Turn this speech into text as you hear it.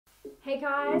Hey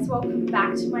guys, welcome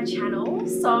back to my channel.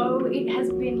 So it has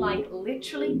been like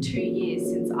literally 2 years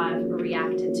since I've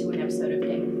reacted to an episode of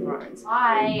Game of Thrones.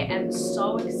 I am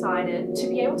so excited to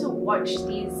be able to watch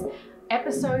these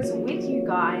episodes with you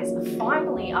guys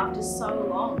finally after so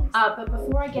long. But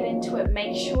before I get into it,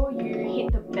 make sure you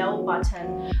hit the bell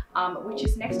button, which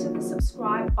is next to the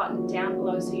subscribe button down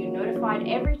below so you're notified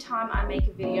every time I make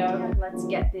a video. And let's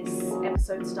get this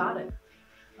episode started.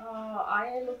 Oh,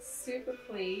 Aya looks super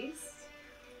pleased.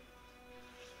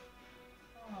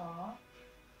 Aww.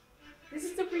 This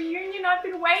is the reunion I've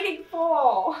been waiting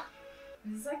for!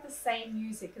 This is like the same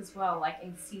music as well, like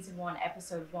in season 1,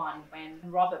 episode 1, when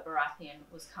Robert Baratheon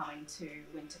was coming to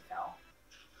Winterfell.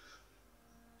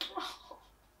 Oh,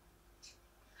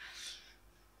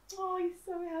 oh, he's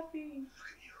so happy. Look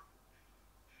at you.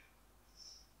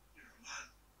 You're a man.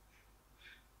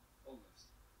 Almost.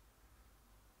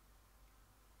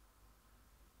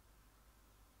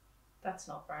 That's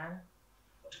not Bran.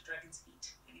 What do dragons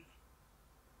eat, anyway?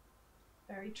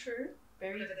 Very true.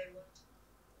 Very. Whatever they want.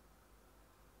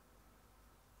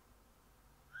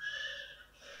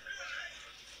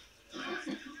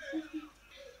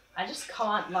 I just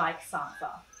can't like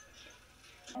Sansa.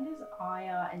 When is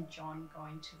Aya and Jon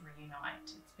going to reunite?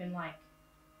 It's been like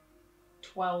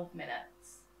 12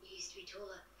 minutes. You used to be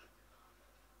taller.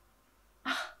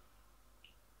 How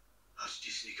did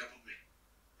you sneak up on me?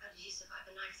 How did you survive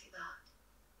a knife through the heart?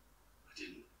 I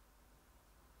didn't.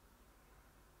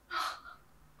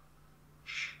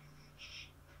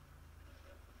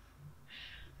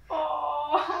 Oh.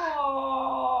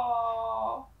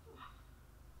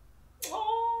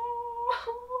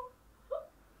 Oh.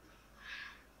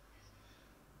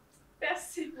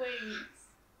 Best siblings.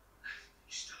 You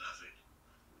still have it.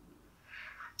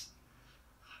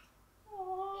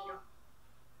 Oh.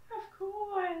 Of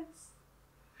course.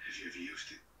 Have you ever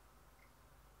used it?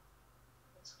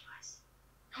 Once or twice.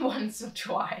 Once or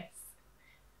twice.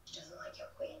 She doesn't like your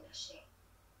queen, does she?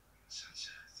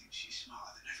 Sansa thinks she's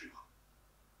smarter than everyone.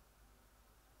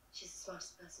 She's the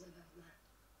smartest person I've ever met.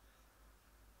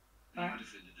 And you're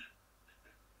defending her.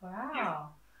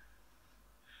 Wow.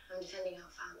 I'm defending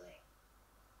our family.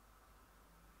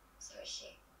 So is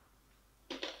she.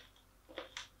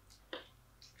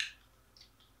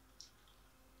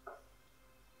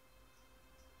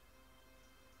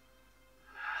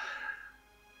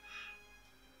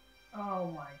 Oh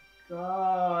my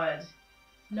god.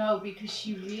 No, because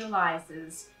she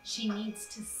realizes she needs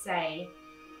to say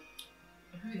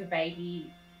who the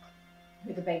baby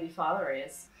father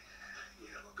is.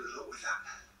 Yeah, well, good luck with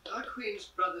that. Our Queen's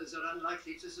brothers are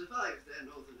unlikely to survive their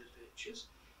northern adventures,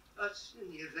 but in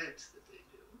the event that they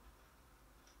do.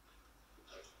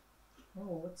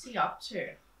 Oh, what's he up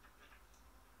to?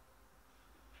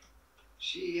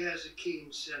 She has a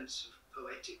keen sense of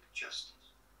poetic justice.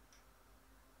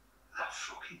 That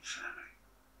fucking family.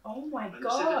 Oh my When the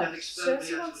god. Citadel expelled me,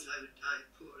 Cersei I wants thought I would die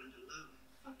poor and alone.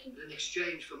 fucking. But in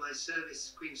exchange for my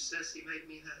service, Queen Cersei made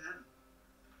me her hand.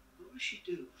 What will she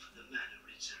do for the man who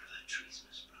rids her of her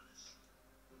treasonous brothers?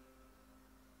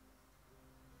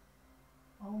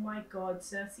 Oh my god,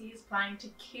 Cersei is planning to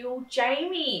kill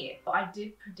Jaime. I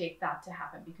did predict that to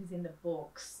happen because in the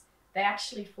books, they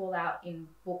actually fall out in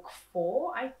book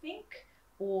 4, I think,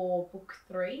 or book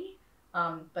 3.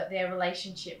 But their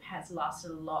relationship has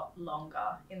lasted a lot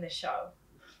longer in the show.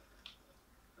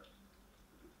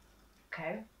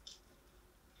 Okay.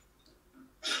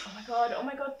 Oh my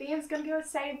god, Theon's gonna go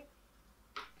save...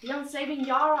 Theon's saving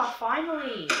Yara,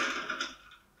 finally!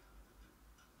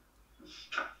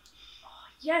 Oh,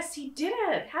 yes, he did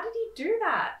it! How did he do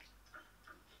that?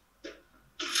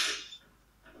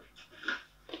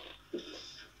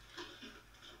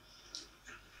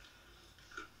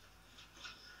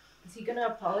 Is he gonna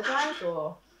apologize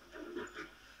or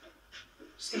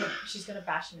she's gonna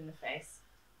bash him in the face?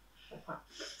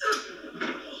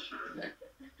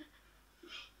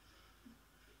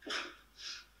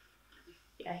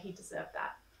 Yeah, he deserved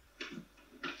that.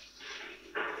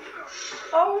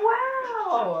 Oh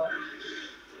wow!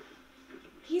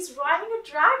 He's riding a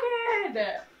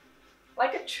dragon!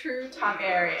 Like a true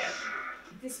Targaryen.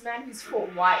 This man who's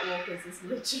fought White Walkers is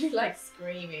literally like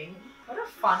screaming. What a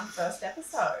fun first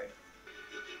episode.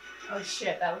 Oh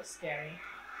shit, that looks scary.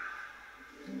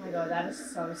 Oh my god, that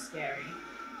is so scary.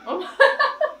 Oh my,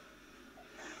 oh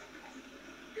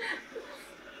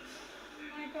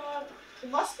my god. It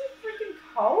must be freaking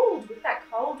cold with that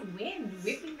cold wind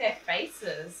whipping their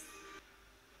faces.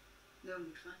 No one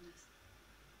would find us.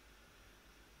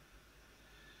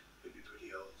 You'd be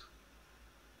pretty old.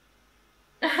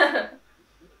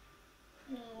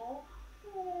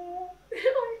 Oh,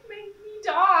 it made me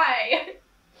die.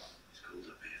 It's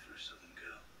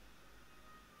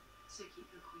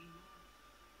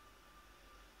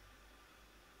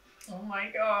Oh my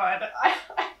god. I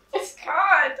just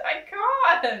can't.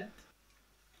 I can't.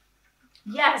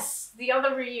 Yes, the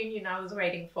other reunion I was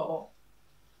waiting for.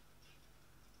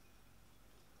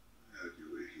 Heard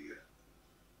you were here.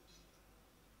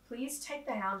 Please take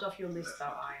the hound off your list though,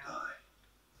 Aya. Die.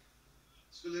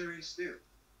 It's Valerian Steel.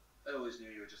 I always knew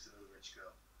you were just another rich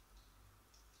girl.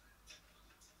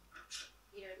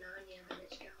 You don't know any other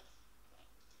rich girls.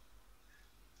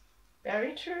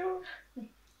 Very true.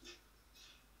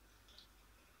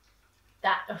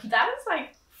 That is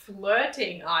like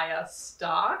flirting, Aya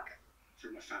Stark.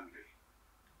 From my family.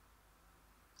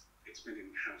 It's been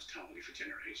in house Tarly for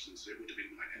generations, so it would have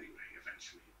been mine anyway,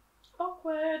 eventually.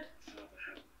 Awkward. Father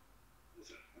had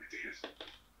other ideas.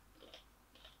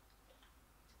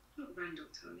 Not Randall,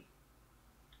 Tony.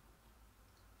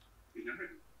 You know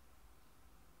him?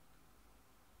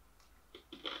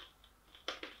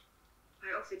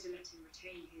 I offered to let him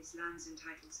retain his lands and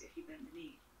titles if he bent the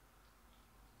knee.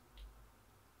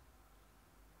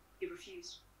 He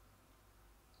refused.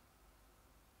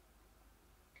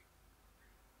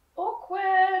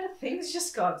 Awkward. Things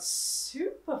just got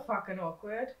super fucking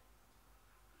awkward.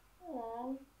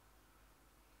 Aww.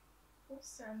 Poor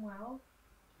Samuel.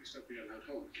 We stopped being allowed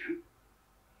home again.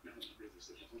 Now my brother's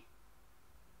the devil.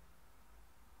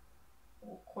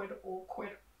 Awkward, awkward,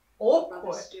 Your brother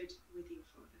awkward. stood with your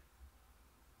father.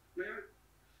 May I?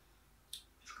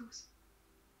 Of course.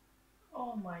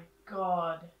 Oh my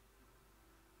god.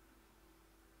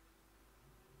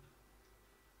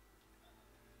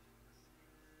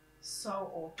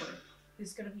 So awkward. This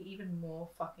is gonna be even more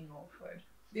fucking awkward.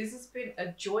 This has been a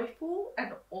joyful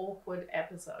and awkward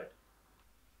episode.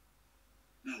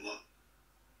 Know what?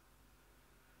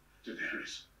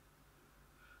 Daenerys.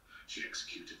 She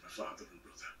executed my father and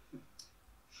brother.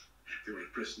 They were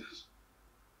prisoners.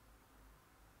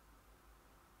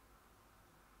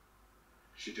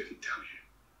 She didn't tell you.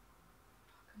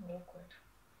 Fucking awkward.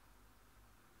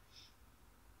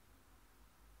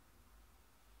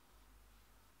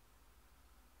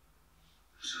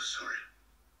 I'm so sorry.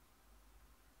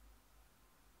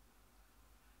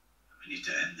 We need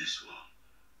to end this war.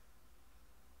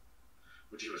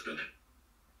 Would you have done it?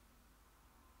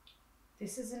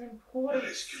 This is an I important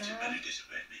executed men who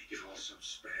disobeyed me. You've also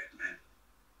spared men.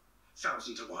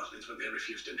 Thousands of wildlings when they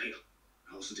refused to kneel.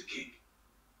 I wasn't a king.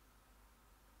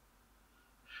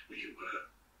 Well, you were.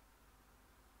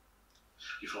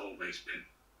 You've always been.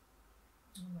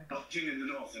 Oh my god. Not king in the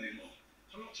north anymore.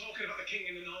 I'm not talking about the king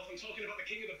in the north, I'm talking about the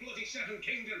king of the bloody Seven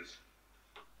Kingdoms.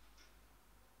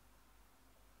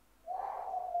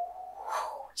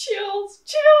 Chills,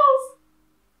 chills.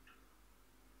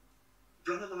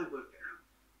 Bran and I worked it out.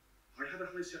 I had a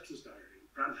high septon's diary.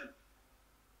 Bran had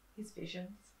His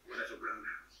visions. whatever Bran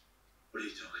has. What are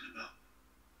you talking about?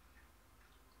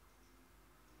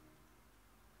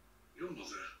 Your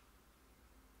mother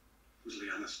was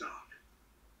Lyanna Stark.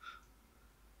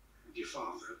 And your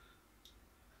father,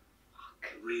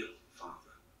 the real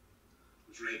father,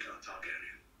 was Rhaegar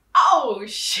Targaryen. Oh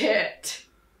shit.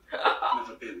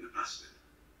 Never been a bastard.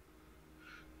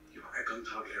 You are Aegon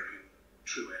Targaryen,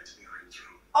 true heir to the Iron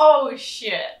Throne. Oh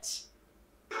shit.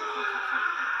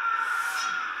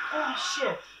 Oh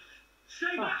shit.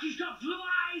 Stay back, he's got blue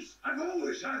eyes! I've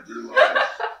always had blue eyes!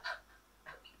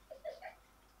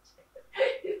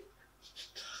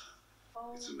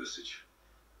 Oh. It's a message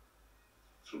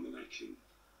from the Night King.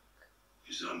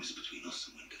 His arm is between us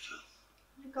and Winterfell.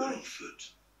 my We're god. on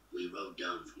foot. We rode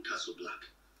down from Castle Black.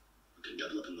 We can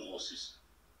double up on the horses.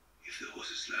 If the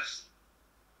horses last,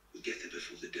 we'll get there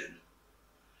before the den.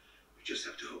 We just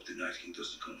have to hope the Night King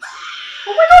doesn't come.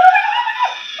 Oh my god,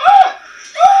 oh my god,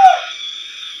 oh my god!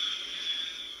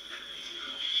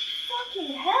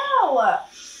 Fucking hell!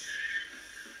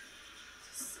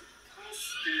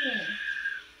 Disgusting.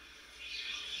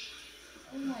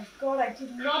 Oh my god, I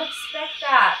did not expect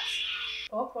that.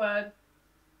 Awkward.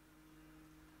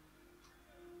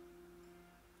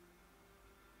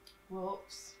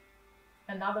 Whoops.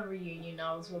 Another reunion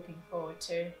I was looking forward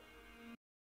to.